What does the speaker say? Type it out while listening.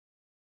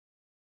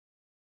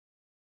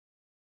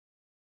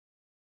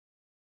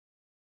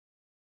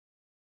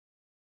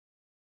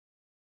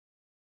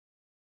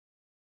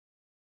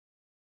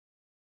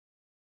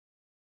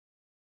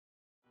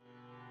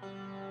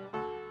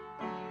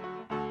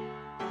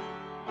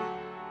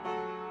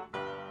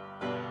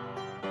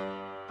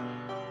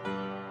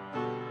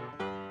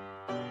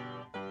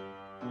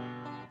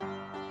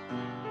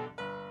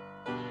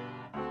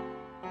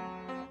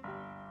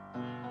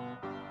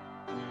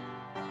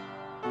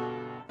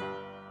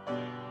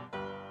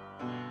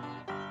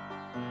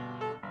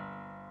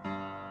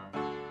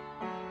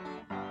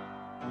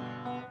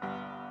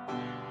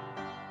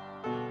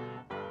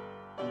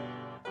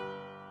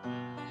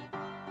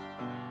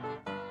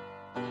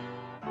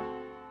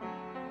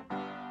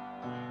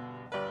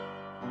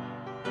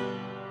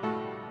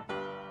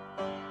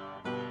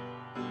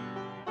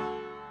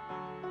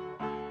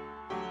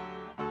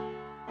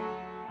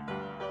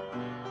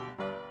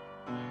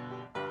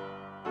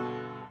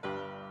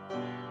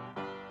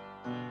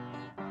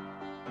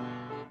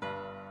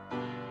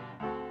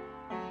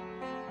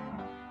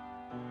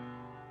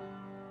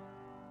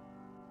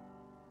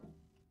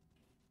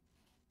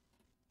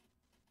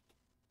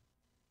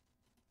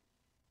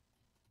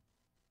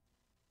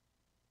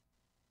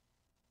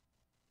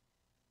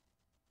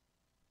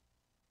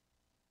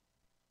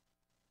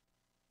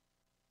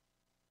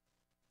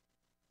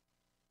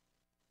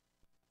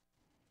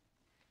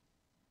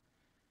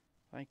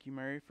Thank you,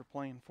 Mary, for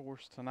playing for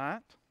us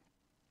tonight.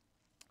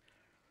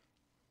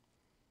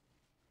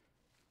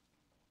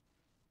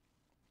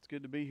 It's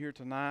good to be here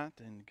tonight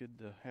and good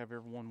to have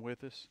everyone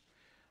with us.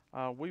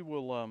 We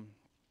will um,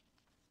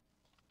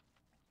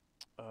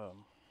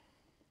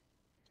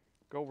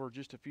 go over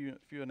just a few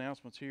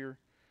announcements here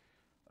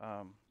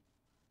um,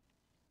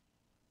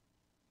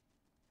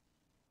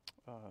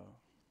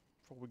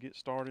 before we get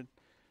started.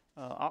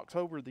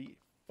 October the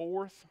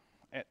 4th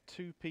at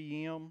 2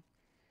 p.m.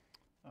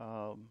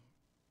 Um,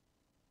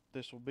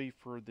 this will be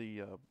for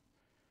the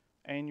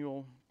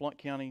annual Blount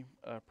County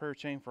Prayer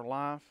Chain for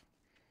Life.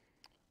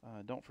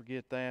 Don't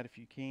forget that if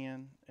you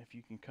can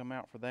come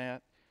out for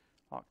that.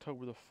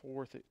 October the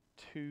 4th at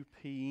 2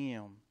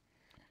 p.m.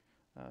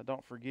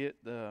 Don't forget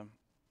the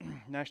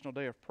National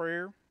Day of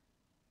Prayer.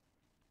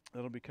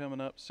 That'll be coming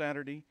up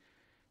Saturday,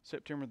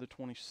 September the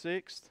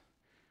 26th.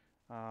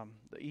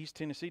 The East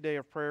Tennessee Day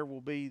of Prayer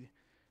will be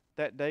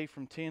that day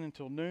from 10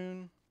 until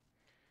noon.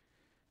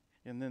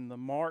 And then the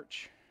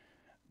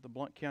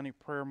Blount County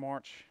Prayer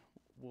March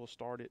will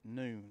start at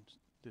noon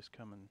this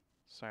coming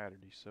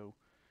Saturday. So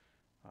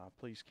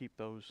please keep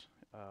those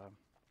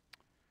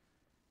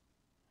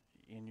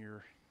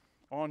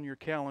on your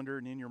calendar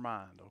and in your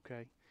mind,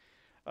 okay?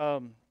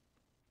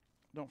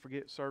 Don't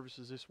forget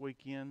services this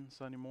weekend,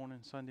 Sunday morning,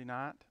 Sunday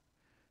night.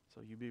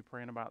 So you'll be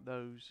praying about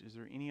those. Is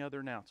there any other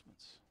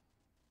announcements?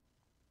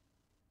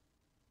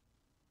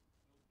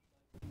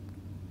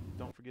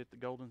 Don't forget the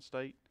Golden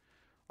State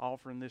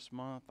offering this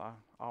month. I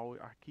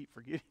keep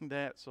forgetting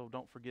that, so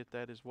don't forget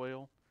that as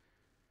well.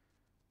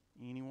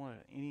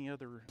 Any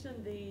other?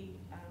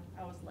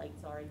 I was late,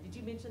 sorry. Did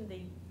you mention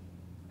the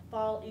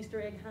fall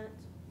Easter egg hunt?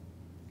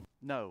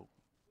 No.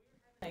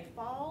 A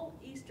fall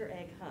Easter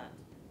egg hunt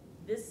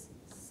this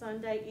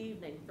Sunday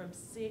evening from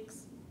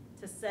 6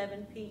 to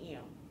 7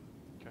 p.m.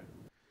 Okay.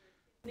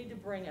 You need to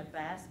bring a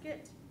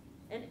basket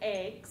and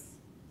eggs,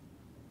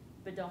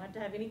 but don't have to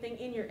have anything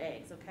in your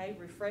eggs, okay?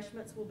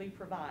 Refreshments will be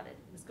provided.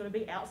 It's going to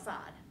be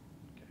outside.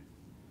 Okay.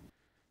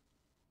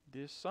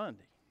 This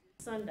Sunday.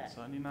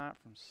 Sunday night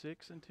from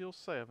 6 until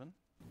 7.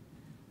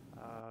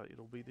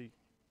 It'll be the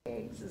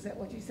eggs. Is that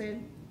what you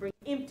said? Bring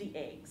empty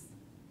eggs.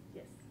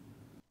 Yes.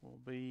 Will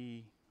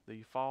be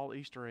the fall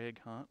Easter egg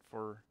hunt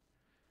for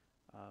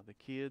the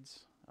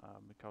kids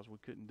because we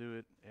couldn't do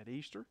it at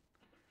Easter.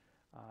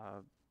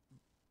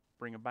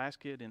 Bring a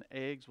basket and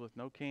eggs with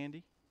no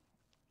candy,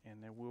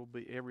 and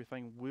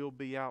everything will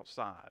be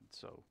outside.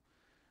 So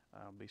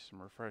be some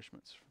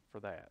refreshments for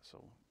that.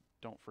 So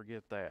don't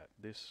forget that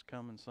this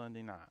coming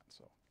Sunday night.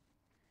 So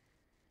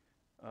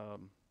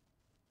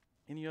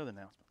any other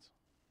announcements?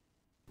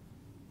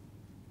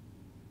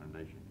 Our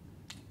nation.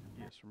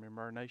 Yes,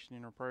 remember our nation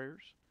in our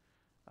prayers.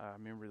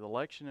 Remember the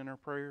election in our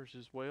prayers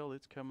as well.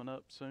 It's coming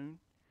up soon.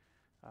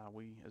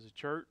 We, as a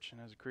church and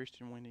as a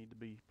Christian, we need to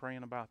be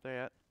praying about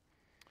that.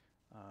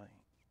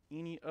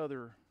 Any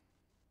other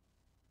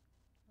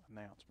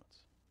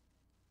announcements?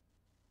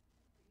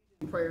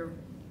 Prayer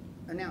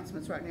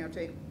announcements right now,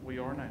 too. We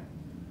are now.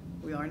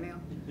 We are now.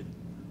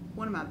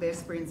 One of my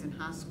best friends in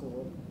high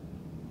school,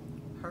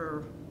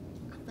 I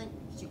think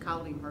she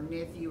called him her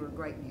nephew or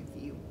great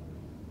nephew.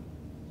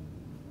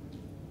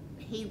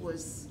 He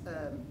was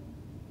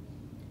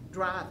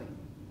driving,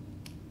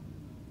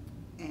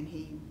 and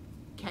he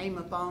came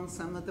upon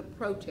some of the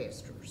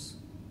protesters.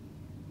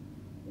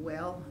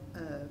 Well,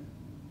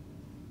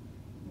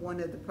 one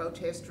of the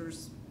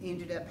protesters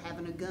ended up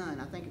having a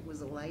gun. I think it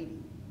was a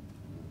lady.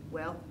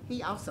 Well,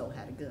 he also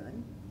had a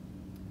gun,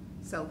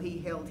 so he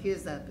held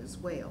his up as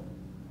well.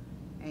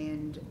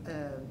 And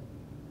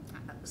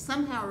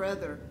somehow or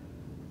other,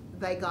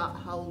 they got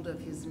hold of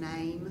his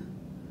name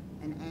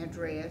and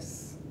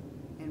address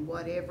and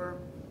whatever.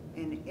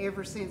 And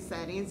ever since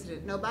that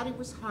incident, nobody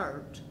was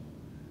hurt,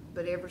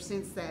 but ever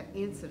since that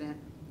incident,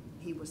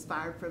 he was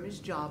fired from his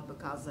job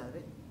because of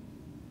it.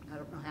 I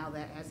don't know how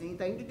that has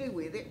anything to do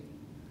with it,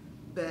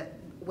 but,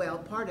 well,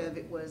 part of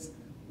it was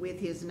with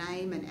his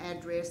name and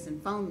address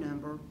and phone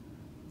number,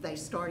 they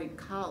started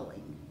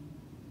calling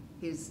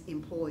his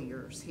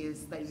employers.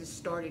 They just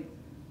started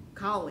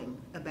calling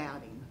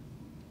about him.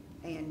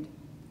 And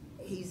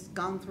he's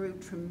gone through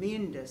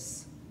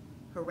tremendous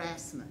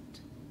harassment,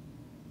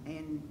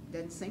 and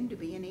doesn't seem to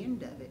be an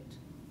end of it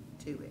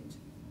to it.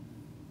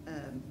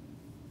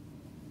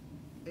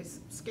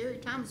 It's scary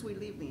times we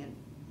live in.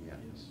 Yeah.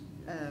 Yes.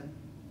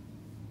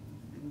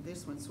 And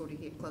this one sort of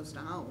hit close to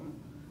home.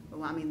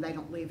 Well, I mean, they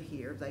don't live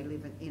here. They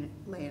live in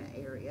Atlanta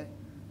area,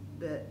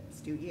 but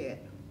still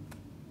yet.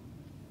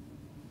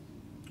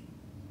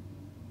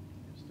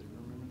 Yes, do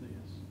remember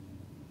this.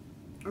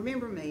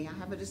 Remember me, I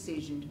have a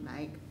decision to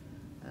make.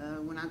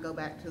 When I go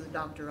back to the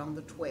doctor on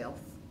the 12th,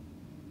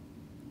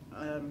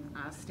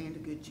 I stand a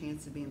good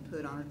chance of being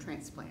put on a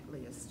transplant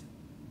list.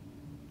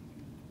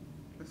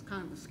 It's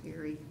kind of a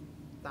scary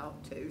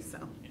thought too,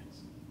 so.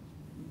 Yes.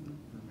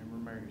 Remember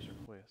Mary's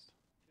request.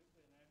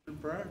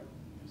 Good prayer.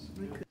 Yes, it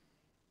could.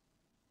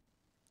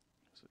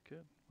 Yes, it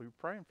could. We were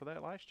praying for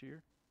that last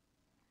year.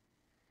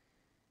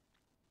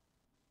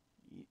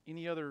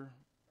 Any other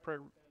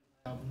prayer?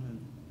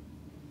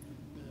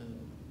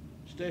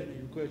 Stephanie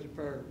requested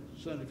prayer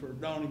Sunday for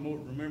Donnie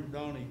Morton. Remember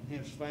Donnie and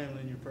his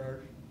family in your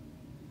prayers.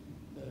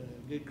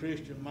 Good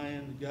Christian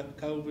man that got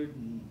COVID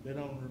and been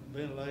on a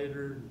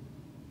ventilator.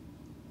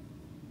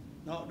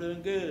 Not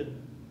doing good.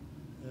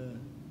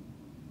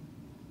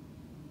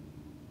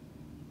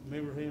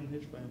 Remember him and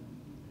his family.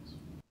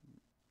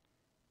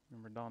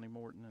 Remember Donnie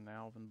Morton and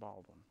Alvin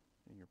Baldwin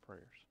in your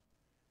prayers.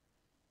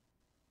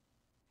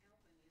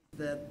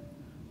 The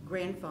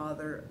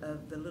grandfather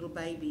of the little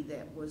baby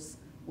that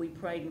we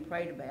prayed and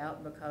prayed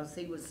about, because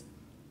he was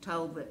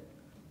told that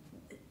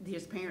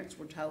his parents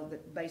were told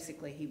that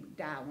basically he would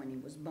die when he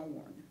was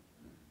born,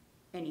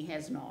 and he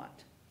has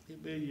not. He'll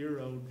be a year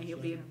old. And he'll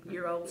be a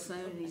year old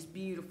soon, and he's a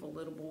beautiful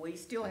little boy. He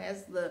still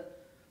has the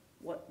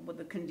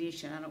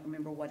condition, I don't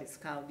remember what it's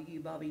called. Do you,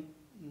 Bobby?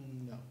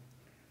 No.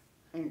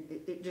 And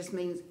it just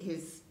means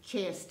his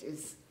chest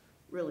is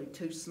really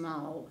too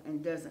small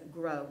and doesn't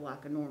grow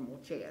like a normal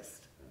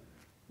chest.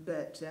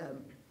 But,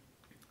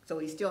 so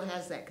he still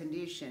has that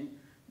condition,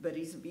 but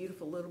he's a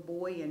beautiful little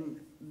boy and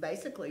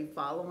basically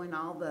following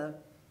all the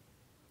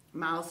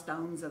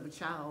milestones of a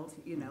child.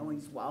 You know,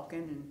 he's walking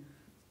and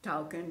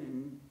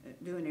talking and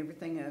doing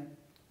everything a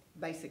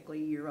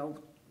basically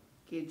year-old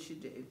kid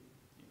should do.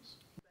 Yes.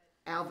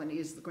 Alvin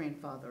is the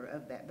grandfather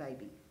of that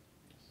baby.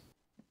 Yes.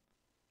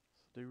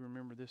 So do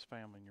remember this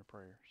family in your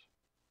prayers.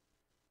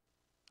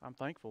 I'm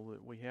thankful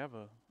that we have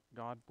a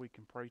God we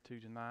can pray to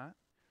tonight.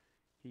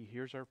 He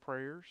hears our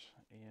prayers,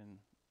 and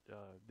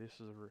this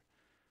is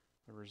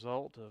a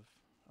result of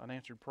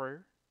unanswered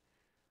prayer.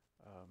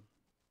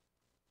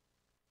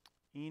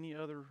 Any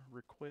other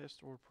requests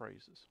or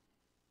praises?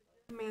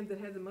 The man that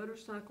had the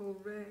motorcycle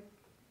wreck,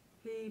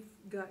 he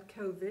got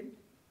COVID,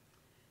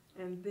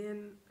 and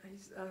then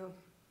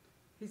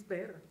he's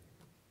better.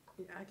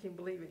 I can't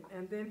believe it.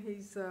 And then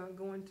he's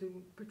going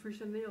to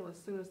Patricia Neal as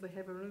soon as they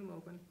have a room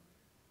open.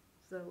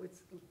 So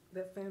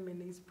that family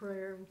needs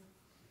prayer,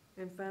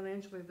 and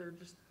financially they're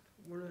just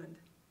ruined.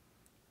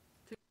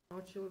 2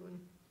 small children.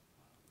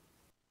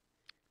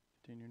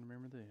 Continue to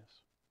remember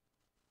this.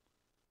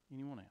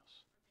 Anyone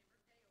else?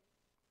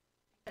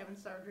 Having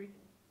surgery.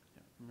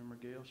 Yeah, remember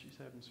Gail, she's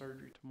having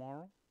surgery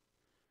tomorrow.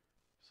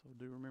 So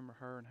do remember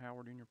her and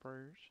Howard in your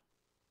prayers.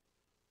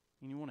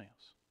 Anyone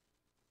else?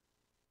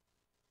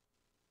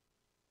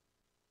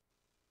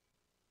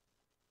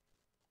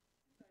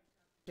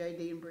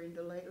 JD and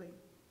Brenda lately.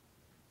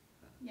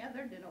 Yeah,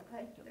 they're doing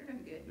okay. They're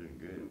doing good. Doing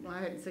good. Well, I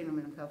hadn't seen them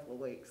in a couple of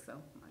weeks, so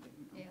I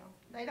didn't know.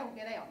 Yeah, they don't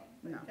get out.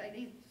 But No.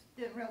 JD's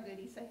doing real good,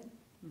 he said.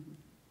 Mhm.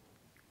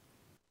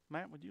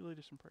 Matt, would you lead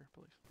us in prayer,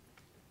 please?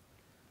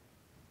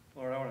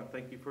 Lord, I want to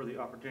thank you for the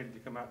opportunity to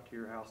come out to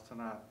your house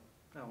tonight.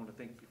 I want to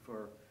thank you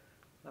for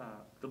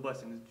the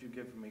blessings that you've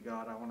given me,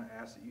 God. I want to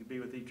ask that you be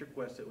with each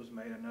request that was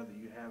made. I know that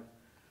you have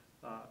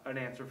an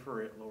answer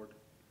for it, Lord.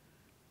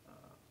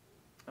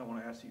 I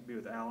want to ask that you be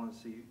with Alan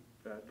as he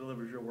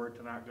delivers your word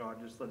tonight, God.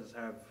 Just let us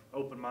have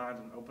open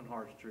minds and open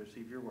hearts to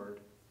receive your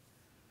word.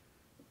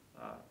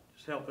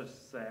 Just help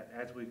us that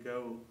as we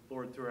go,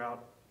 Lord,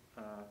 throughout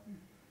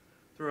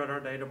our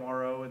day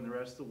tomorrow and the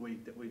rest of the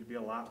week, that we'd be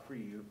a light for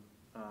you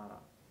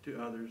to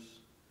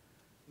others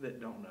that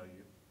don't know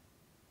you.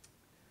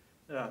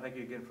 Thank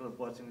you again for the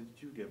blessings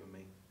that you've given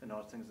me, and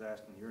all those things I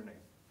ask in your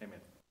name.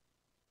 Amen.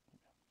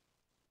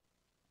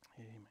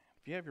 Amen.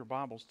 If you have your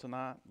Bibles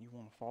tonight and you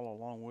want to follow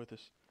along with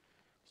us,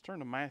 let's turn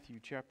to Matthew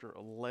chapter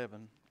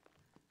 11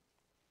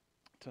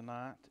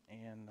 tonight.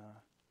 And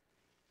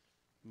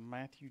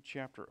Matthew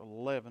chapter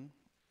 11.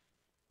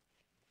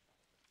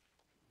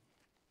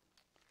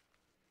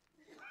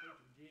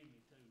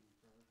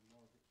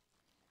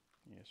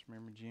 Yes,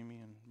 remember Jimmy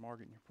and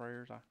Margaret in your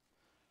prayers. I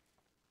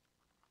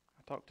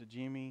talked to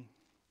Jimmy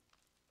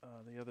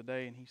the other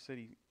day, and he said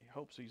he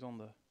hopes he's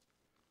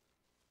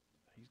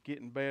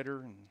getting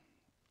better, and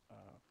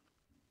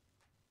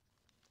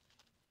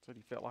said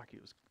he felt like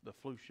it was the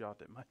flu shot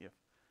that may have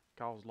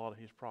caused a lot of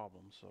his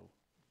problems. So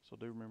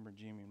do remember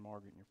Jimmy and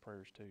Margaret in your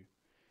prayers too.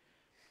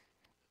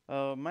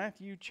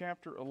 Matthew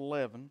chapter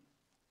 11,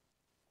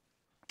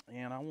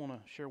 and I want to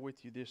share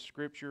with you this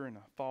scripture and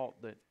a thought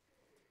that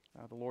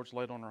the Lord's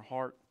laid on our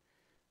heart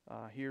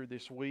here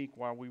this week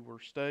while we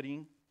were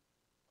studying.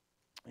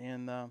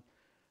 And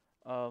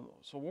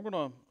so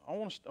I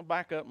want to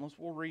back up and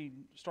we'll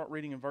start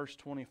reading in verse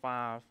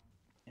 25,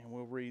 and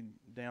we'll read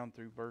down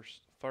through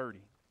verse 30.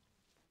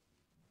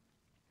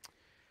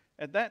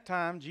 At that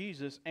time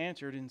Jesus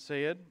answered and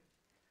said,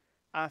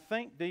 I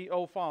thank thee,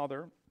 O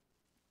Father,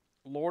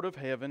 Lord of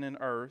heaven and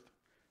earth,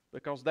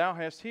 because thou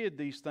hast hid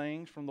these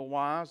things from the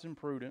wise and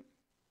prudent,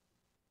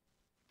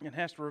 and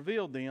hast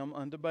revealed them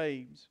unto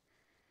babes.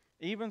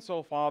 Even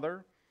so,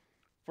 Father,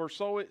 for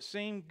so it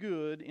seemed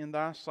good in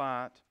thy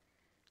sight.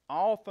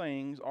 All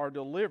things are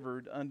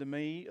delivered unto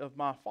me of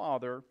my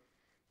Father,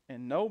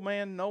 and no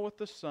man knoweth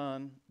the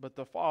Son but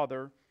the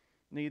Father,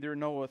 neither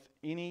knoweth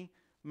any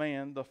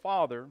man the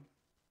Father,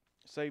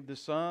 save the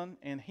Son,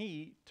 and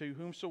he to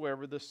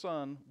whomsoever the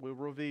Son will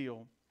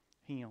reveal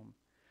him.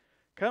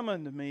 Come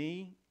unto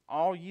me,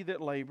 all ye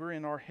that labor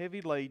and are heavy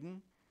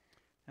laden,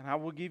 and I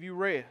will give you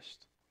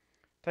rest.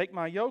 Take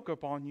my yoke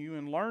upon you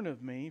and learn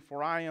of me,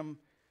 for I am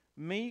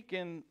meek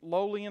and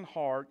lowly in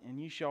heart, and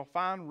ye shall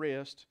find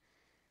rest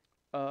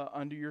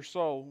unto your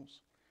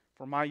souls.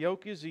 For my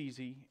yoke is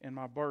easy and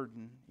my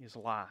burden is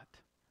light.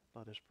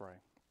 Let us pray.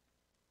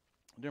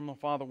 Dear my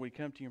Father, we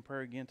come to you in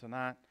prayer again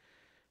tonight,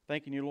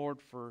 thanking you, Lord,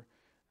 for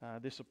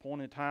this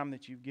appointed time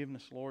that you've given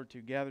us, Lord,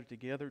 to gather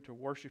together to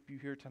worship you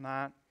here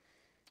tonight.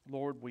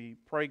 Lord, we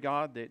pray,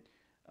 God, that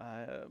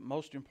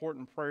most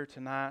important prayer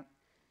tonight,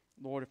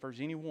 Lord, if there's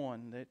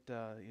anyone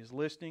that is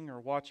listening or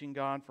watching,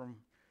 God, from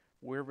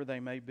wherever they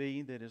may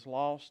be that is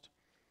lost,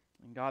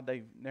 and God,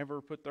 they've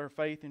never put their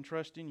faith and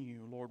trust in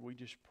you, Lord, we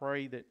just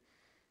pray that,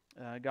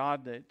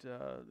 God, that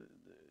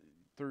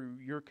through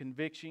your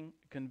conviction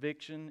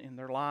in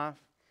their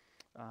life,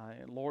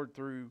 and Lord,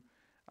 through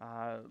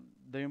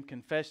them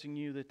confessing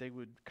you, that they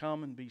would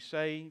come and be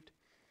saved.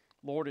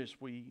 Lord, as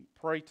we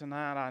pray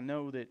tonight, I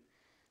know that,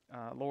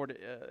 Lord,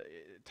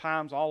 at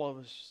times all of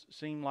us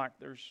seem like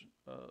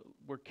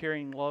we're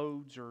carrying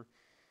loads or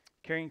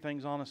carrying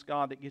things on us,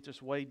 God, that gets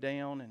us weighed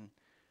down, and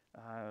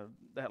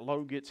that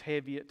load gets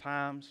heavy at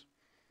times.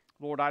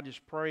 Lord, I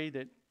just pray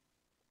that,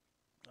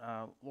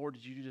 Lord,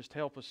 that you just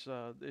help us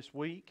this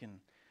week and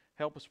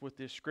help us with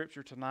this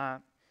scripture tonight.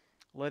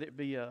 Let it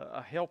be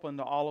a help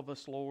unto all of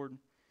us, Lord.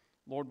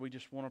 Lord, we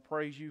just want to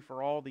praise you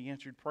for all the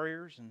answered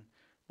prayers and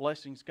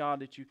blessings, God,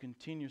 that you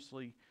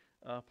continuously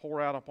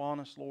pour out upon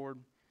us, Lord.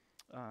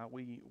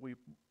 We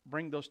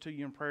bring those to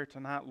you in prayer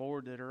tonight,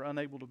 Lord, that are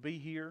unable to be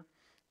here,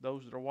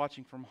 those that are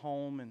watching from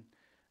home, and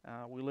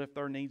we lift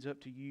their needs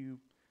up to you.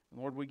 And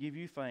Lord, we give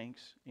you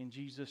thanks. In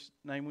Jesus'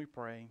 name we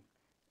pray.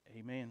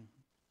 Amen.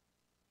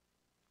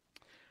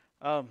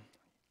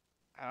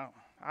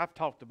 I've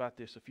talked about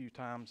this a few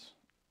times,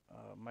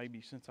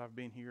 maybe since I've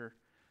been here.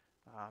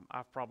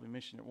 I've probably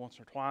mentioned it once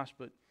or twice,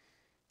 but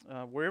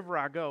wherever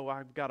I go,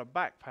 I've got a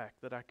backpack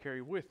that I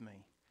carry with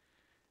me.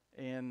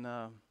 And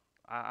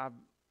I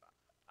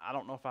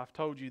don't know if I've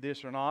told you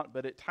this or not,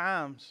 but at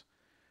times,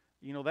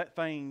 you know, that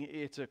thing,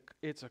 it's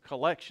a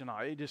collection.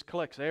 It just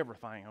collects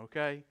everything,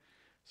 okay?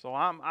 So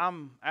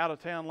I'm out of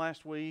town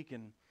last week,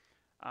 and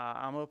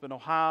I'm up in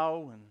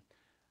Ohio, and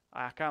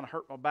I kind of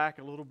hurt my back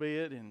a little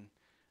bit, and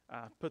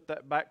I put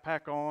that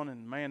backpack on,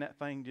 and man, that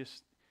thing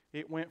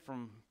it went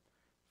from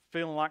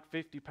feeling like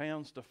 50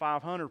 pounds to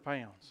 500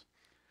 pounds.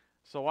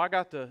 So I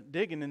got to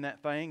digging in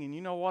that thing, and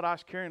you know what? I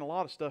was carrying a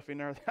lot of stuff in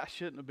there that I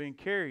shouldn't have been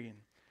carrying,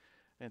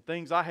 and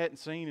things I hadn't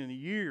seen in a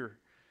year.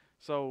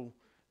 So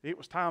it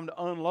was time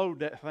to unload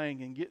that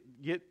thing and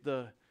get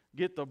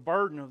the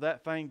burden of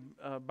that thing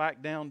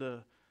back down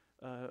to,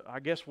 I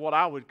guess, what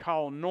I would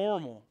call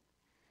normal.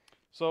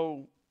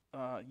 So,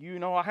 you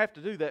know, I have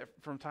to do that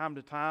from time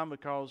to time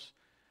because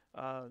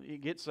it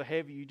gets so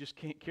heavy you just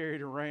can't carry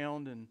it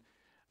around, and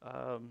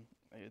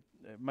it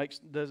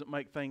doesn't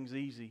make things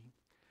easy.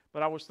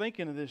 But I was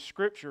thinking of this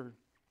scripture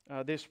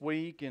this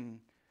week, and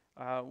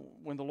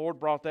when the Lord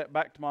brought that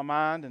back to my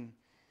mind, and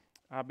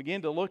I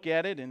began to look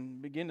at it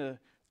and begin to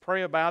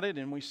pray about it,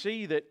 and we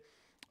see that,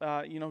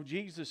 you know,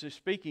 Jesus is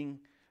speaking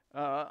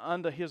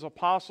unto his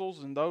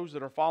apostles and those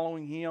that are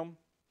following him.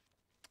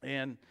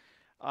 And,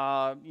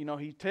 you know,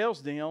 he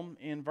tells them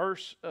in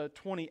verse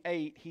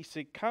 28, he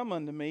said, "Come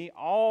unto me,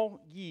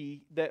 all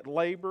ye that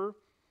labor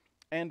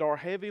and are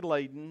heavy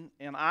laden,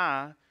 and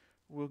I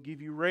will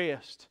give you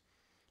rest."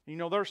 You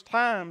know, there's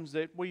times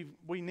that we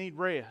need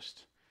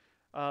rest.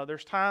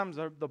 There's times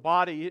that the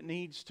body,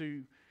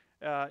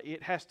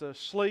 it has to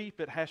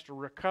sleep, it has to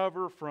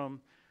recover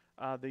from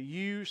the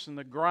use and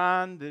the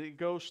grind that it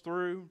goes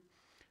through.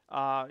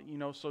 You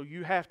know, so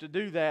you have to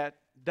do that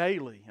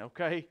daily,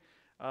 okay?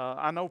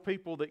 I know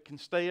people that can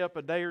stay up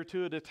a day or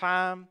two at a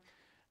time,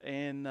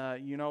 and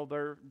you know,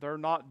 they're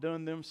not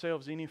doing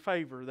themselves any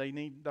favor.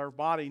 Their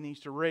body needs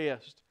to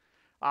rest.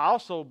 I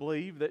also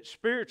believe that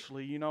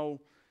spiritually, you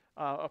know,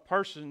 a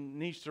person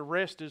needs to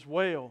rest as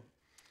well.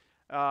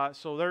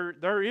 So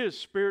there is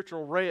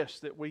spiritual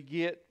rest that we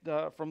get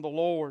from the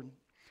Lord.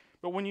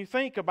 But when you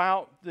think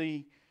about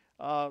the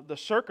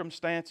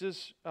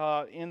circumstances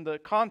in the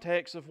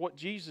context of what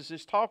Jesus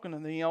is talking to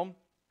them,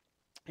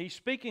 he's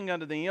speaking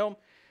unto them,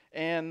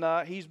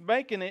 and he's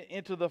making it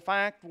into the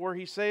fact where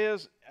he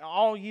says,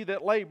 "All ye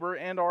that labor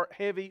and are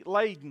heavy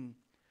laden."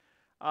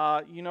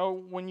 You know,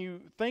 when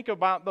you think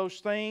about those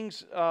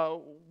things,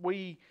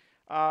 we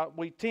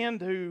tend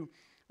to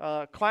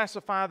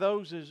classify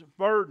those as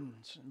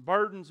burdens.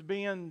 Burdens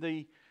being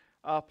the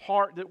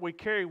part that we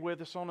carry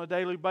with us on a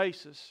daily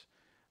basis.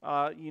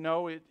 You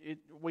know,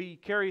 we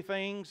carry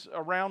things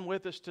around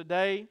with us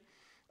today.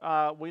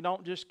 We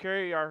don't just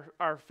carry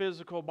our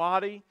physical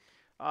body,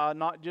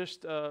 not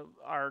just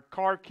our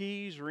car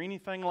keys or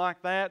anything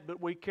like that, but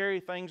we carry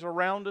things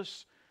around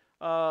us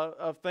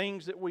of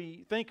things that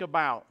we think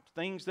about,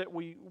 things that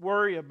we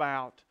worry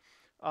about.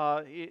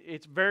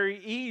 It's very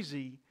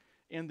easy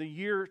in the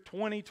year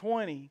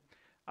 2020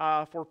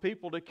 for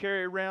people to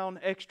carry around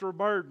extra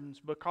burdens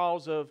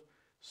because of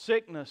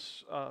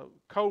sickness,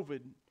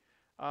 COVID,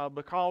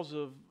 because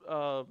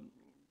of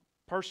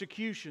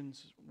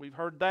persecutions. We've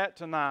heard that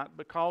tonight,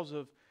 because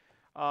of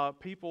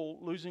people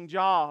losing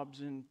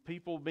jobs and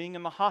people being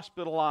in the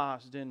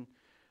hospitalized, and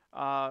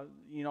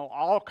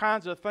all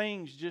kinds of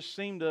things just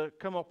seem to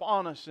come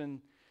upon us,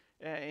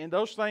 and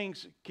those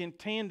things can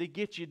tend to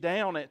get you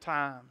down at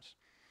times.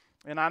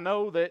 And I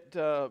know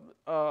that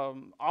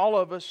all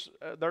of us,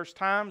 there's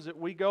times that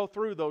we go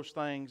through those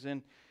things,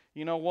 and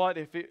you know what?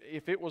 If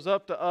it was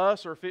up to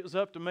us, or if it was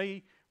up to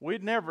me,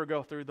 we'd never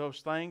go through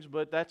those things.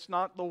 But that's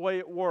not the way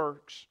it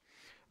works.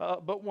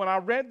 But when I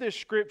read this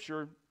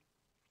scripture,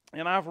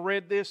 and I've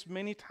read this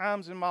many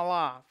times in my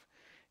life,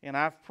 and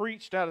I've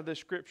preached out of this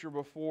scripture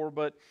before,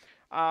 but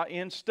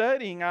in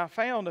studying, I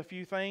found a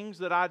few things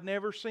that I'd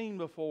never seen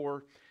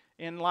before.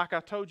 And like I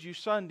told you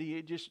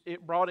Sunday,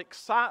 it brought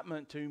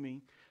excitement to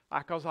me,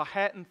 because I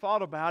hadn't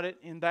thought about it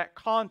in that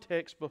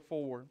context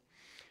before.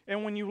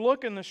 And when you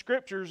look in the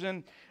scriptures,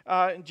 and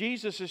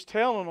Jesus is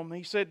telling them,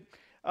 He said,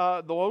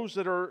 those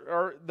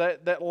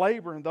that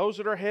labor and those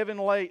that are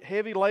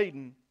heavy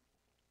laden,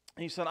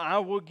 He said, I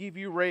will give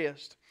you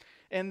rest.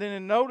 And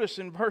then notice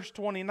in verse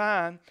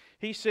 29,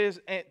 He says,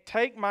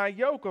 take my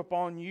yoke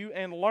upon you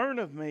and learn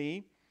of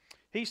me.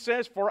 He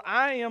says, for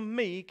I am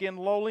meek and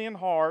lowly in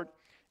heart,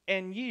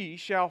 and ye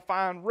shall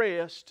find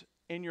rest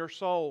in your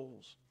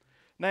souls.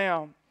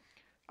 Now,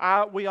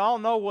 we all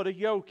know what a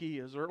yoke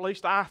is, or at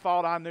least I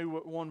thought I knew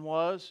what one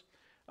was.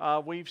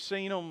 We've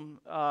seen them,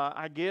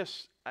 I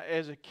guess,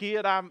 as a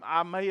kid.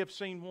 I may have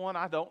seen one,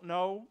 I don't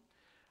know.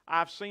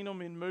 I've seen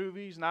them in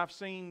movies, and I've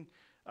seen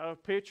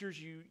pictures.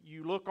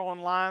 You look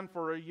online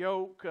for a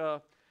yoke,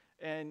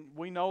 and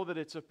we know that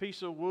it's a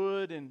piece of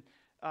wood, and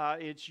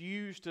it's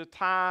used to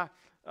tie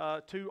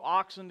two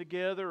oxen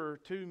together or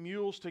two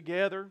mules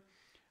together.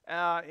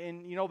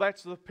 And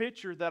that's the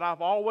picture that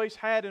I've always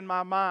had in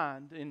my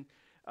mind. And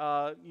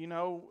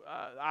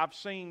I've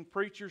seen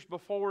preachers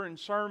before in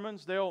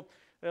sermons. They'll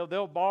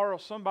borrow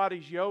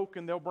somebody's yoke,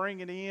 and they'll bring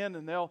it in,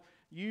 and they'll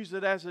use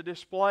it as a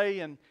display.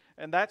 And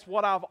that's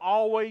what I've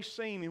always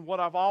seen and what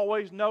I've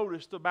always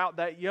noticed about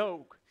that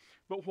yoke.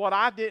 But what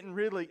I didn't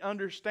really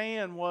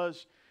understand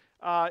was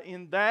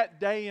in that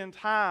day and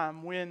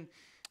time when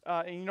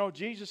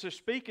Jesus is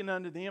speaking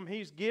unto them,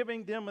 He's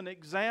giving them an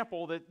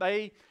example that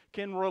they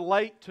can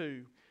relate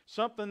to,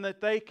 something that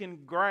they can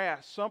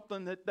grasp,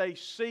 something that they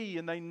see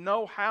and they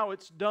know how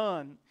it's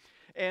done.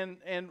 And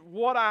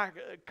what I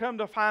come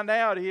to find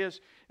out is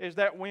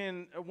that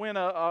when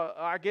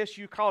I guess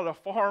you call it a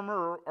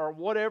farmer or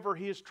whatever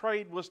his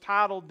trade was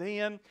titled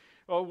then,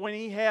 or when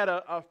he had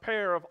a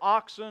pair of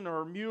oxen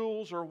or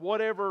mules or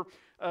whatever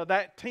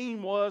that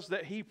team was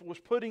that he was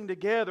putting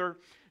together,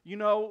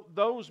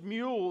 those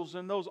mules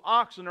and those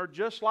oxen are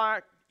just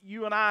like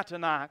you and I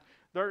tonight.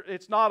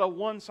 It's not a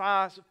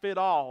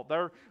one-size-fit-all.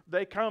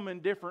 They come in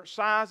different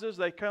sizes.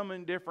 They come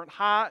in different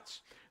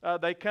heights.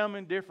 They come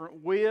in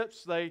different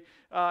widths.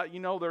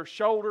 Their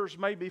shoulders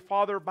may be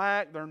farther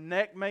back. Their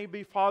neck may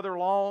be farther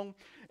long.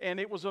 And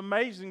it was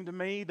amazing to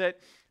me that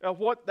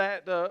what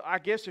that, I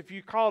guess if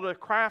you call it a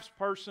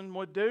craftsperson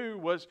would do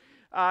was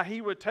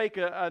he would take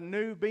a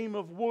new beam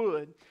of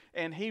wood,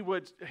 and he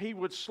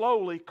would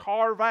slowly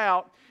carve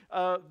out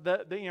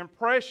the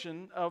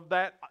impression of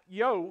that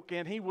yoke,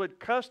 and he would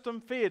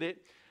custom fit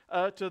it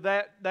to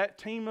that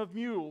team of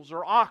mules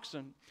or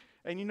oxen.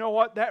 And you know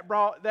what?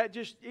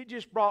 It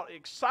just brought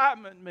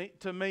excitement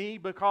to me,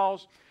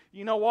 because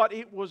you know what?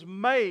 It was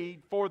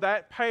made for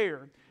that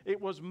pair. It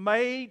was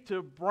made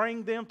to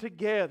bring them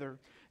together.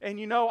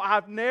 And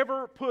I've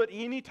never put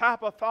any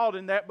type of thought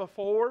in that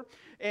before.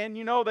 And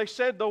they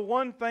said the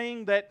one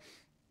thing that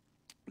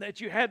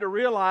you had to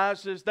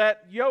realize is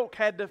that yoke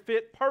had to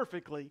fit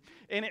perfectly,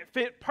 and it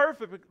fit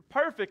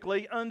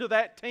perfectly under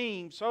that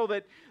team, so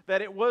that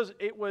it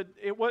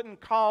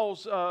wouldn't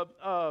cause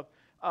to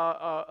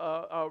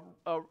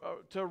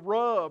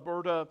rub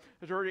or to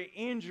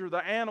injure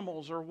the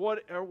animals or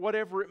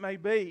whatever it may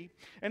be.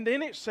 And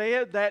then it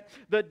said that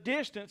the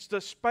distance, the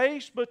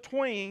space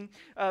between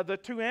the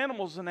two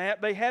animals and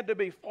that, they had to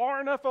be far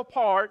enough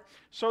apart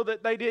so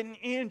that they didn't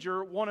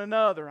injure one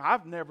another.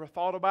 I've never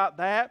thought about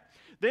that.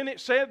 Then it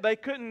said they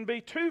couldn't be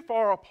too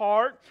far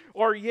apart,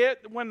 or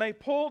yet when they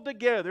pulled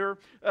together,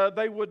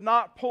 they would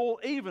not pull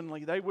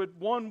evenly.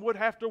 One would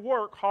have to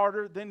work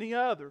harder than the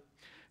other.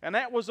 And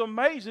that was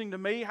amazing to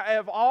me,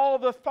 of all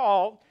the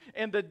thought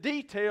and the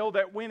detail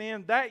that went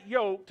in that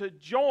yoke to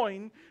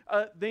join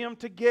them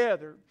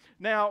together.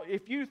 Now,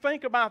 if you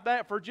think about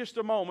that for just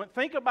a moment,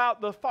 think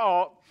about the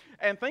thought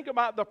and think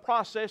about the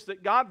process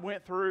that God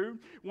went through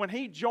when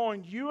He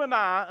joined you and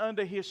I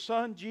unto His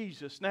Son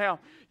Jesus. Now,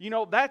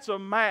 that's a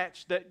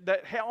match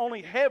that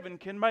only heaven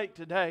can make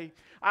today.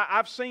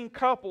 I've seen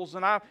couples,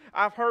 and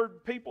I've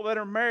heard people that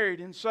are married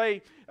and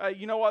say,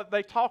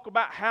 they talk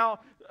about how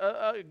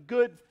a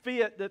good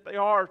fit that they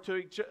are to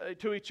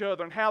each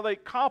other, and how they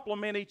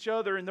complement each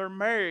other in their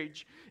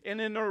marriage and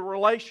in their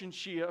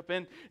relationship.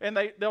 And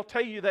they'll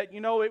tell you that,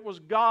 it was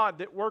God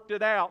that worked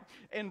it out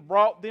and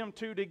brought them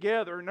two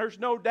together. And there's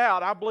no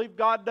doubt, I believe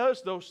God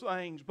does those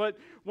things. But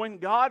when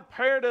God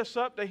paired us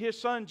up to His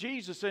Son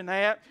Jesus in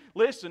that,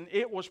 listen,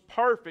 it was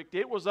perfect.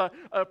 It was a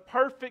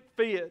perfect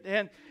fit.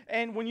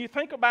 And when you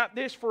think about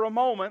this for a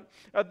moment,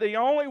 the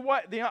only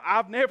way,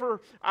 I've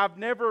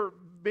never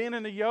been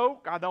in a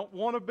yoke. I don't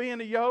want to be in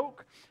a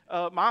yoke.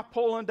 My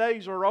pulling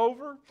days are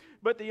over.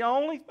 But the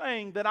only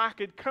thing that I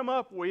could come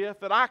up with,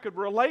 that I could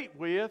relate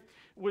with,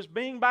 was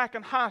being back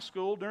in high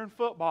school during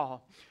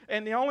football.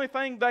 And the only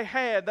thing they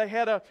had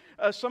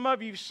some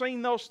of you have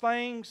seen those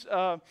things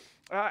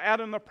out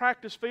in the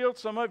practice field.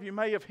 Some of you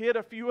may have hit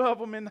a few of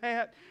them in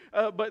that.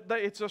 But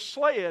it's a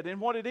sled,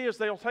 and what it is,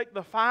 they'll take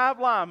the 5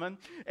 linemen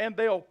and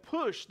they'll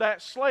push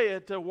that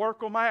sled to work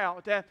them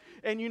out.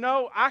 And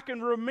I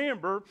can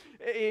remember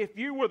if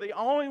you were the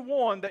only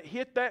one that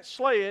hit that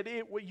sled,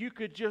 you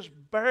could just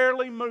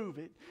barely move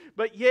it.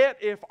 But yet,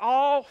 if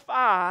all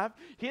 5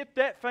 hit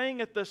that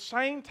thing at the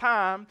same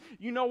time,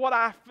 what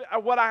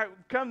I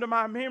come to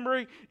my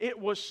memory, it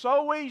was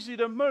so easy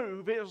to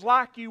move. It was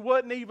like you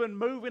wasn't even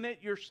moving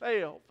it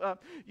yourself.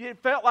 It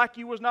felt like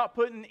you was not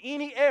putting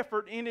any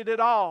effort in it at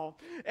all.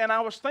 And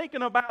I was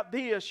thinking about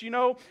this,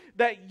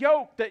 that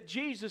yoke that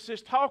Jesus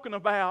is talking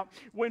about,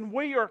 when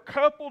we are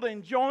coupled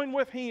and joined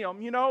with Him.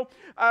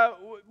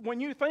 When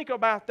you think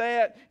about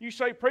that, you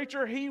say,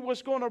 preacher, He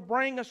was going to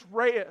bring us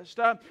rest.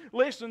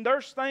 Listen,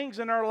 there's things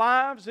in our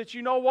lives that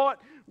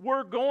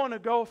we're going to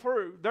go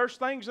through. There's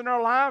things in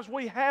our lives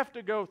we have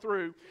to go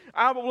through.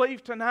 I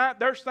believe tonight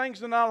there's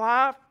things in our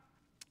life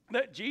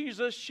that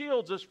Jesus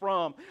shields us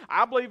from.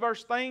 I believe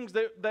there's things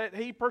that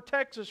He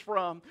protects us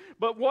from.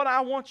 But what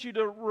I want you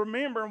to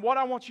remember, and what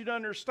I want you to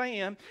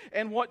understand,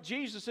 and what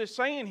Jesus is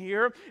saying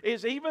here,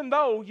 is even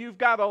though you've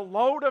got a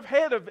load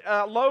ahead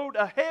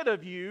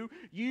of you,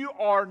 you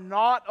are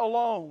not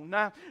alone.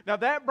 Now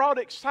that brought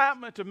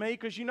excitement to me,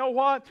 because you know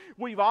what?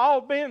 We've all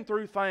been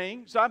through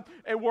things,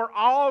 and we're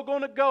all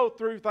going to go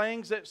through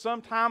things at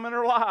some time in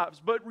our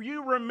lives. But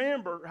you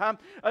remember,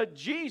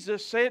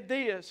 Jesus said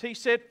this. He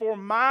said, "For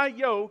my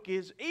yoke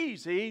is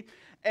easy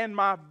and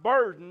my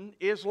burden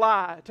is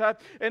light."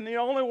 And the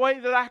only way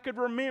that I could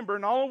remember,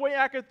 and the only way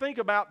I could think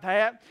about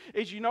that,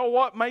 is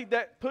what made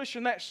that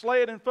pushing that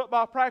sled in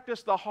football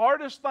practice the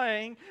hardest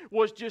thing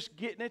was just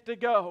getting it to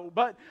go.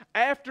 But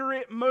after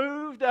it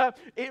moved,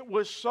 it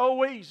was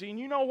so easy. And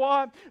you know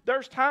what?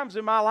 There's times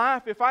in my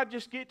life, if I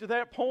just get to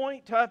that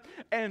point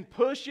and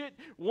push it,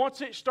 once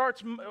it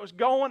starts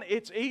going,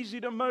 it's easy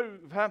to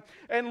move.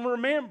 And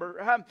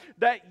remember,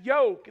 that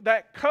yoke,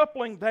 that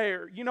coupling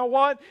there, you know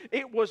what?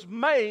 It was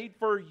made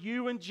for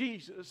you and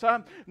Jesus.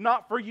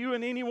 Not for you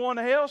and anyone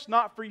else,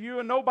 not for you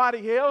and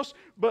nobody else,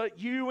 but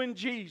you and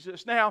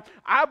Jesus. Now,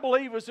 I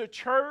believe as a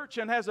church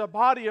and as a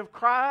body of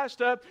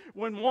Christ,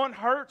 when one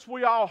hurts,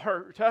 we all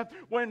hurt.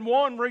 When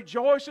one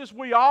rejoices,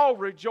 we all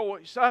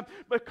rejoice,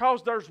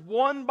 because there's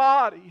one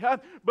body.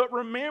 But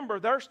remember,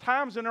 there's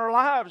times in our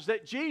lives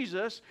that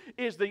Jesus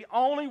is the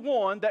only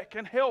one that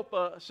can help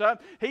us.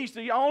 He's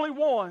the only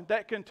one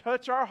that can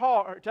touch our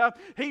heart.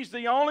 He's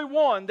the only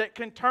one that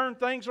can turn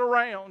things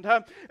around.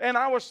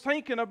 And I was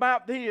thinking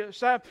about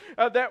this,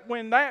 that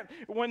when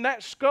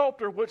that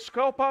sculptor would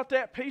sculpt out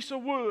that piece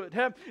of wood,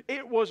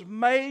 it was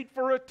made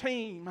for a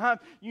team.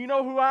 You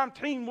know who I'm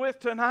teamed with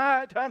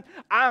tonight?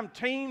 I'm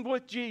teamed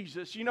with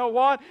Jesus. You know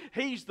what?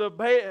 He's the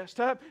best.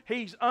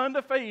 He's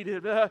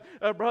undefeated.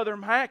 Brother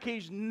Mac,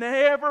 He's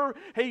never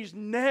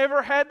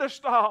had to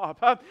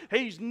stop.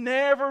 He's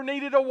never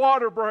needed a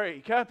water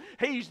break.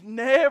 He's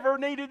never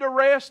needed a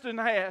rest in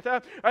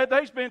that.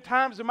 There's been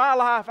times in my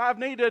life I've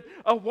needed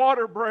a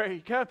water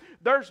break.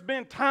 There's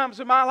been times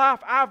in my life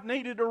I've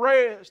needed a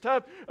rest.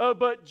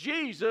 But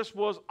Jesus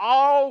was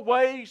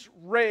always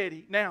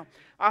ready. Now,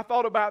 I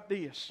thought about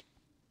this.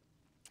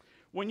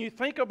 When you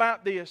think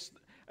about this,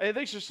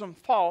 these are some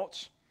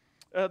thoughts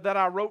that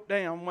I wrote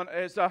down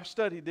as I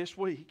studied this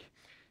week.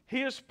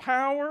 His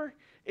power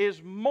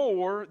is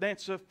more than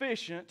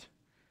sufficient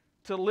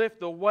to lift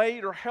the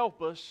weight or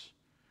help us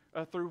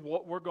through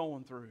what we're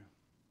going through.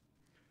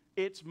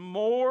 It's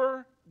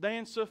more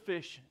than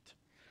sufficient.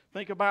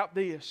 Think about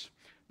this.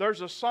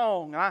 There's a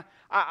song.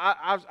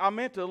 I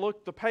meant to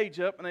look the page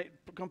up, and it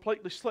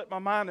completely slipped my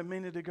mind a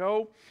minute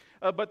ago.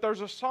 But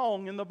there's a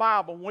song in the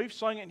Bible, and we've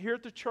sung it here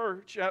at the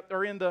church,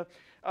 or in the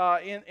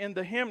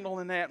hymnal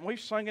and that, and we've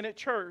sung it at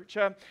church.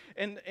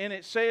 And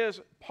it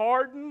says,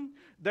 "Pardon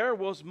there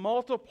was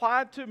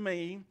multiplied to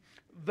me,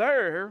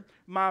 there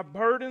my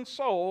burdened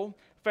soul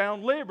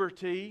found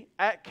liberty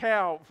at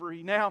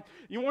Calvary. Now,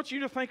 I want you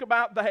to think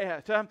about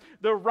that.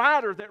 The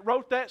writer that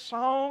wrote that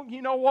song,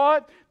 you know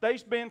what?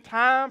 There's been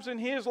times in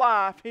his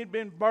life he'd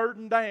been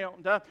burdened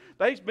down.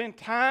 There's been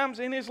times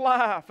in his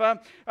life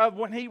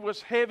when he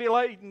was heavy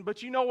laden.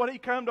 But you know what he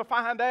come to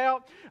find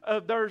out?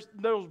 Those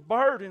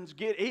burdens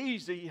get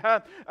easy.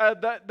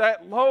 That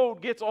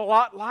load gets a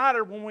lot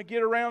lighter when we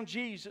get around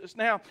Jesus.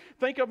 Now,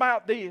 think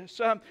about this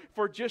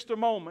for just a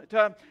moment.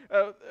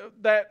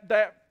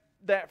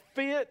 That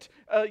fit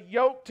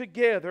yoked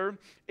together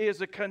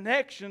is a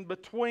connection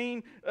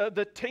between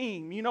the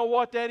team. You know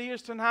what that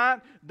is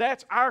tonight?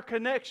 That's our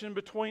connection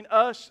between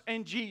us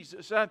and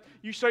Jesus.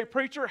 You say,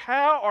 preacher,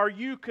 how are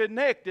you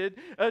connected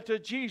to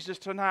Jesus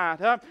tonight?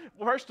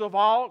 First of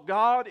all,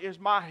 God is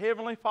my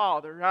heavenly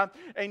Father.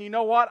 And you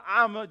know what?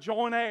 I'm a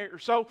joint heir.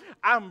 So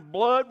I'm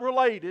blood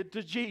related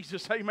to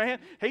Jesus. Amen.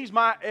 He's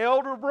my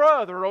elder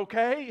brother,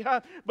 okay?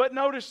 But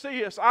notice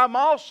this. I'm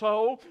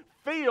also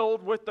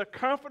filled with the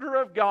Comforter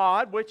of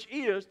God, which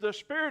is the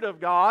Spirit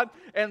of God,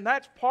 and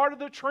that's part of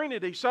the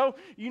Trinity. So,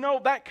 you know,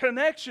 that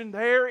connection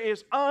there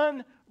is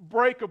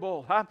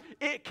unbreakable.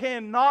 It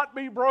cannot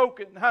be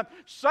broken.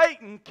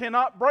 Satan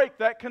cannot break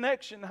that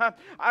connection.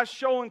 I was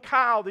showing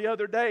Kyle the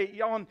other day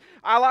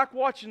I like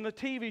watching the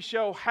TV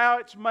show How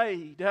It's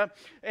Made.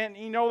 And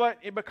you know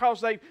that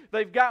because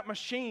they've got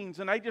machines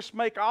and they just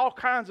make all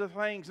kinds of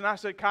things. And I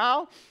said,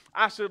 Kyle,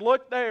 I said,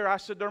 look there. I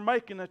said, they're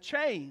making a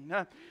chain.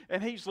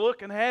 And he's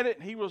looking at it,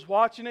 and he was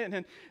watching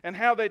it, and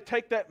how they'd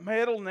take that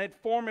metal, and they'd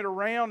form it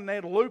around, and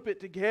they'd loop it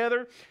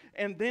together,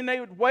 and then they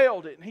would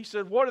weld it. And he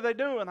said, what are they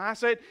doing? I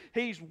said,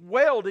 he's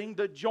welding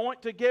the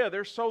joint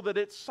together so that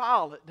it's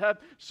solid,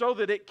 so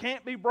that it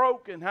can't be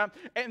broken.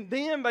 And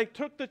then they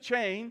took the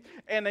chain,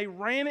 and they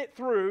ran it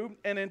through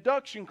an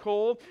induction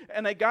coil,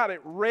 and they got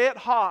it red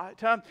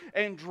hot,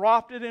 and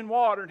dropped it in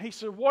water. And he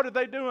said, what are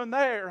they doing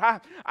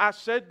there? I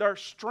said, they're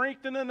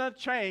strengthening the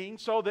chain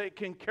so that it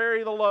can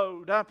carry the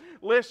load.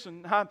 Listen,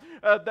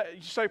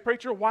 you say,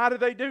 preacher, why do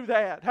they do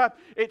that?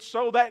 It's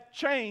so that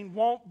chain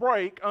won't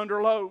break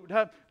under load.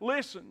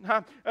 Listen,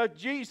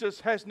 Jesus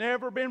has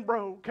never been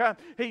broke.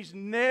 He's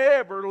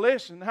never,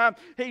 listen,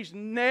 He's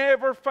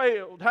never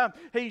failed.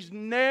 He's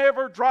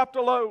never dropped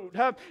a load.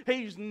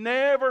 He's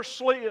never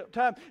slipped.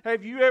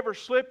 Have you ever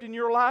slipped in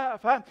your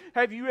life?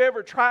 Have you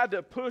ever tried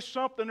to push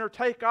something or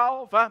take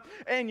off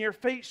and your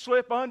feet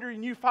slip under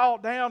and you fall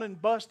down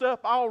and bust up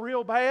all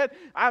real bad?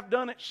 I've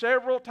done it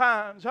several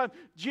times.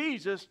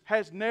 Jesus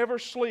has never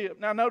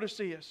slipped. Now notice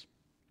this.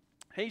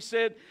 He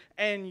said,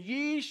 and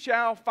ye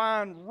shall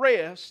find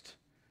rest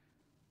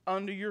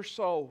unto your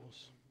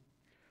souls.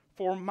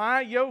 For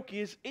my yoke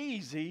is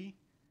easy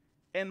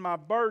and my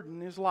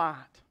burden is light.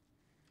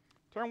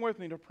 Turn with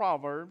me to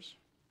Proverbs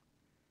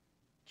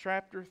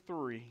chapter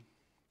 3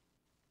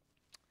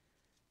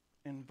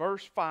 and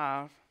verse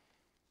 5. A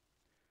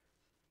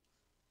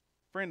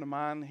friend of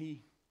mine,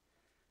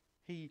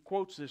 he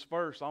quotes this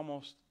verse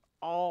almost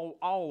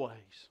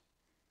always.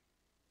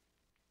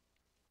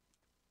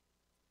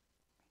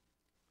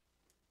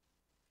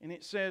 And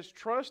it says,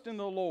 trust in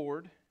the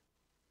Lord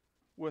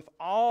with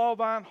all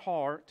thine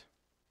heart,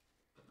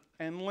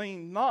 and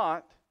lean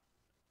not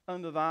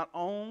unto thine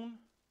own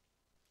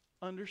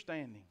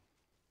understanding.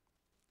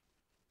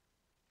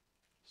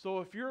 So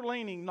if you're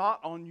leaning not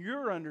on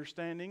your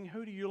understanding,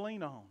 who do you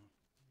lean on?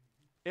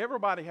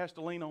 Everybody has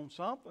to lean on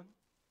something.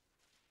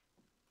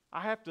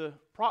 I have to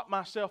prop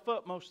myself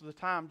up most of the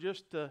time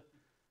just to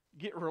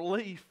get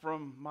relief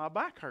from my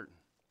back hurting.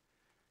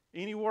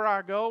 Anywhere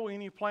I go,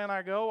 any place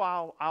I go,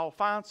 I'll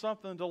find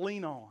something to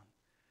lean on.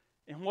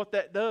 And what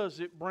that does,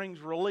 it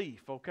brings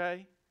relief,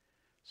 okay?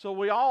 So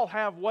we all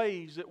have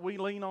ways that we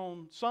lean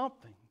on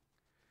something.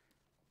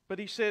 But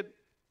he said,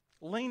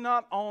 lean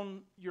not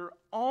on your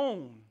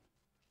own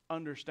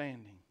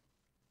understanding,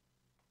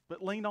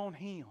 but lean on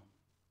Him.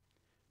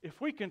 If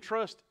we can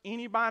trust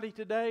anybody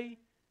today,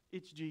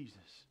 it's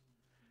Jesus.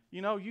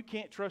 You know, you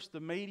can't trust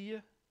the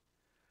media.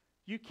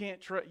 You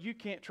can't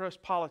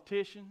trust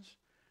politicians.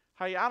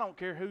 Hey, I don't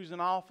care who's in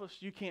office.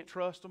 You can't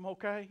trust them,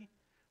 okay?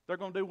 They're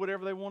going to do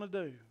whatever they want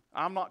to do.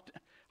 I'm not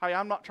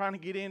trying to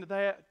get into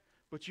that,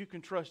 but you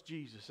can trust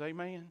Jesus,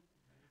 amen?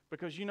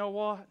 Because you know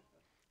what?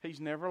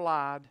 He's never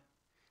lied.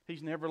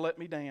 He's never let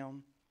me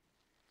down.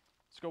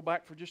 Let's go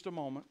back for just a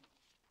moment.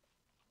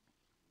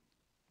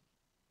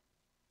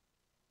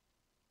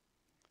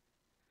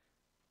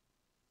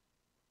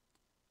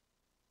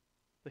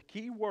 The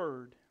key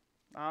word,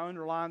 I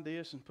underlined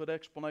this and put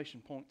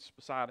exclamation points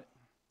beside it.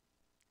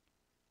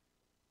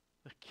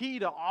 The key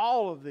to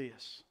all of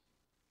this,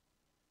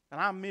 and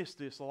I miss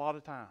this a lot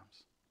of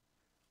times.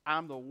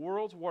 I'm the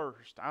world's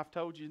worst. I've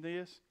told you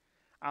this.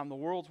 I'm the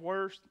world's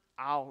worst.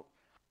 I'll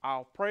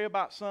pray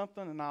about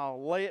something and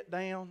I'll lay it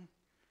down.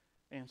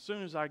 And as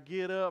soon as I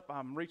get up,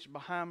 I'm reaching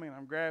behind me and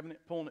I'm grabbing it,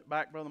 pulling it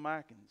back, Brother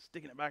Mike, and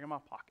sticking it back in my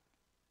pocket.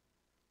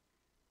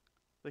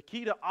 The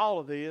key to all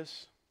of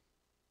this,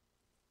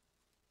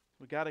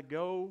 we got to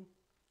go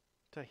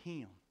to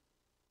Him.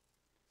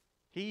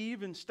 He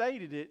even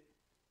stated it.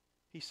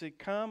 He said,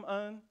 come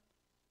unto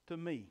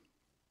me.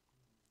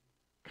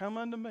 come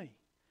unto me.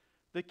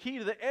 The key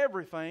to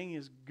everything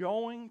is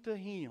going to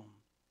Him.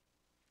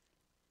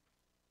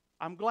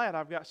 I'm glad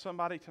I've got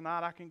somebody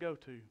tonight I can go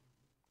to.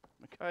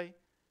 Okay?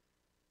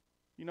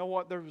 You know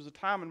what? There was a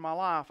time in my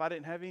life I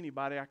didn't have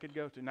anybody I could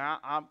go to. Now,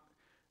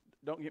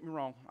 don't get me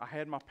wrong. I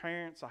had my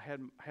parents. I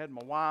had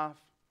my wife.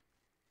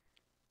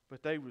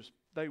 But they was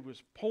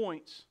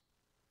points.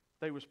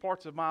 They was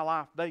parts of my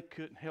life they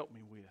couldn't help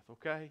me with.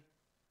 Okay?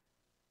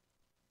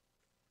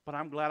 But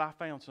I'm glad I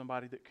found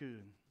somebody that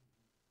could.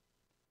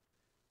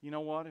 You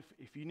know what?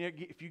 If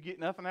you get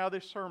nothing out of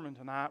this sermon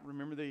tonight,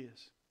 remember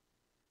this.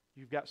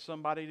 You've got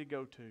somebody to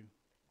go to.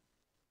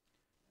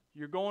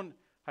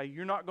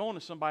 You're not going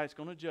to somebody that's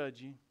going to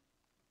judge you.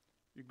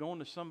 You're going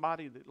to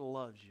somebody that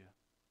loves you.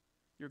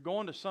 You're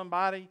going to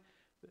somebody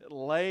that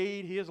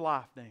laid his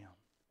life down.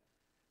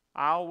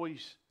 I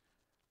always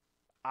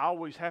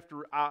have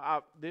to,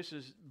 this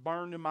is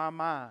burned in my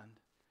mind.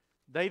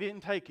 They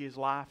didn't take his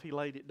life, he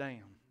laid it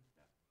down.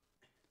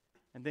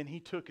 And then he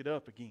took it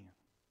up again.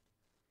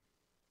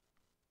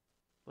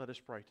 Let us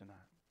pray tonight.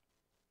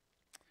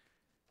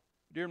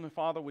 Dear Heavenly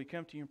Father, we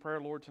come to you in prayer,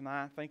 Lord,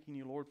 tonight, thanking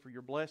you, Lord, for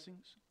your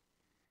blessings.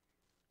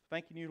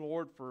 Thanking you,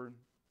 Lord, for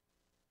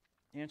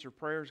answered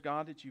prayers,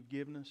 God, that you've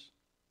given us.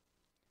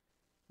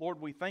 Lord,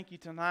 we thank you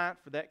tonight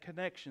for that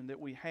connection that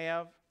we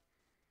have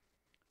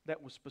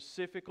that was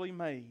specifically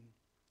made.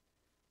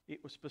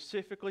 It was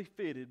specifically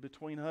fitted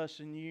between us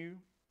and you.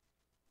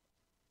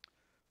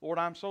 Lord,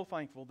 I'm so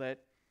thankful that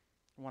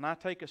when I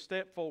take a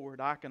step forward,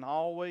 I can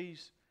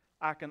always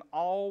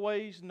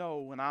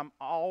know, and I'm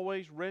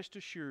always rest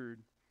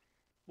assured,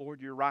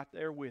 Lord, you're right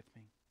there with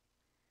me.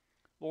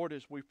 Lord,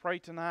 as we pray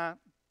tonight,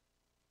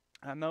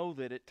 I know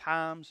that at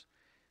times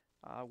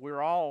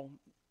we're all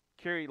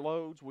carry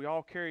loads, we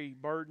all carry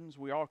burdens,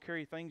 we all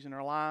carry things in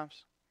our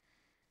lives.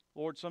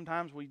 Lord,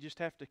 sometimes we just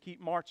have to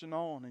keep marching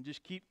on and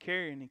just keep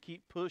carrying and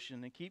keep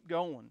pushing and keep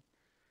going.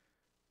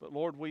 But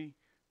Lord, we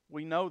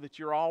know that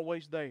you're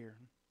always there.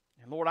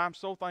 And Lord, I'm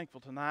so thankful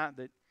tonight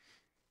that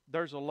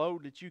there's a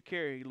load that you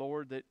carry,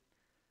 Lord, that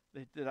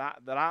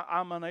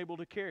I'm unable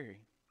to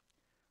carry.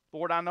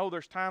 Lord, I know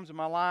there's times in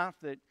my life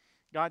that,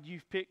 God,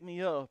 you've picked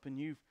me up and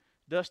you've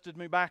dusted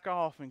me back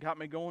off and got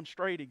me going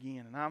straight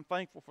again. And I'm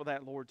thankful for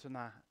that, Lord,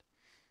 tonight.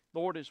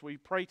 Lord, as we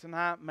pray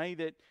tonight, may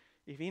that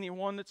if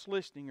anyone that's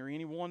listening or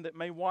anyone that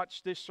may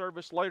watch this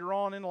service later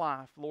on in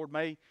life, Lord,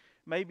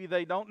 maybe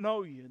they don't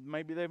know you.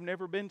 Maybe they've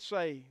never been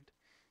saved.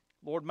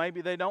 Lord,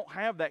 maybe they don't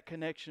have that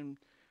connection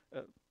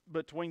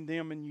between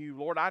them and you.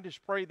 Lord, I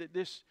just pray that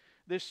this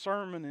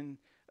sermon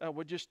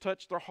would just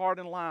touch their heart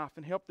and life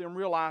and help them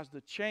realize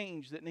the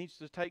change that needs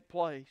to take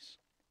place.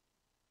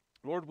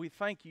 Lord, we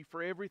thank you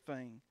for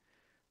everything.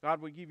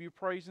 God, we give you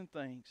praise and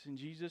thanks. In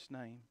Jesus'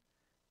 name,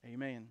 amen.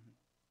 Amen.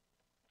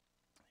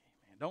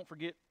 Don't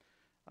forget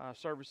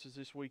services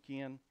this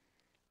weekend.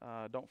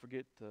 Don't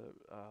forget the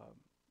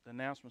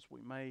announcements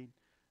we made.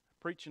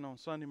 Preaching on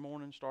Sunday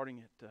morning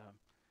starting at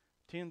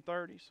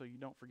 10:30, so you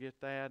don't forget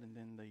that. And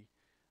then the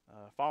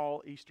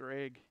fall Easter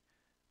egg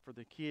for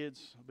the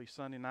kids will be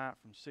Sunday night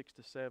from 6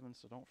 to 7,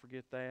 so don't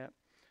forget that.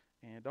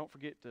 And don't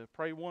forget to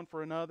pray one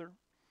for another.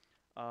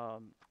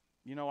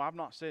 You know, I've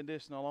not said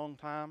this in a long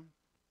time,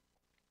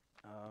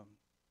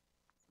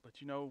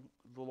 but you know,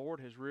 the Lord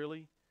has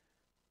really,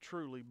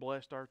 truly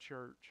blessed our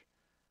church.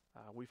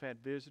 We've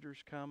had visitors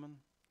coming.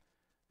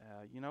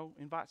 You know,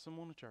 invite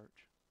someone to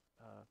church.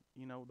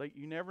 You know,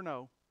 you never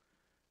know.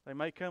 They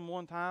may come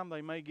one time,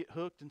 they may get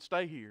hooked and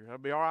stay here. That'll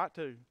be all right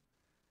too.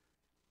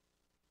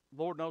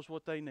 Lord knows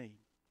what they need,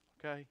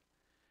 okay?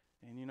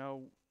 And you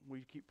know,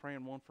 we keep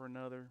praying one for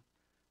another.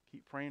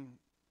 Keep praying.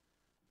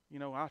 You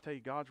know, I'll tell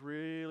you, God's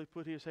really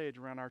put his hedge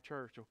around our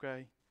church,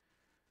 okay?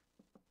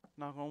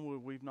 Knock on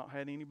wood, we've not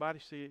had anybody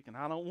sick, and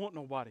I don't want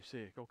nobody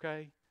sick,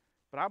 okay?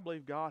 But I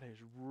believe God has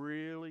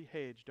really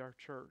hedged our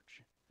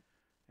church,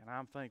 and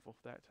I'm thankful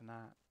for that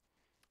tonight.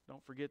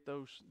 Don't forget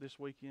those this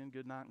weekend.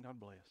 Good night, and God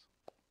bless.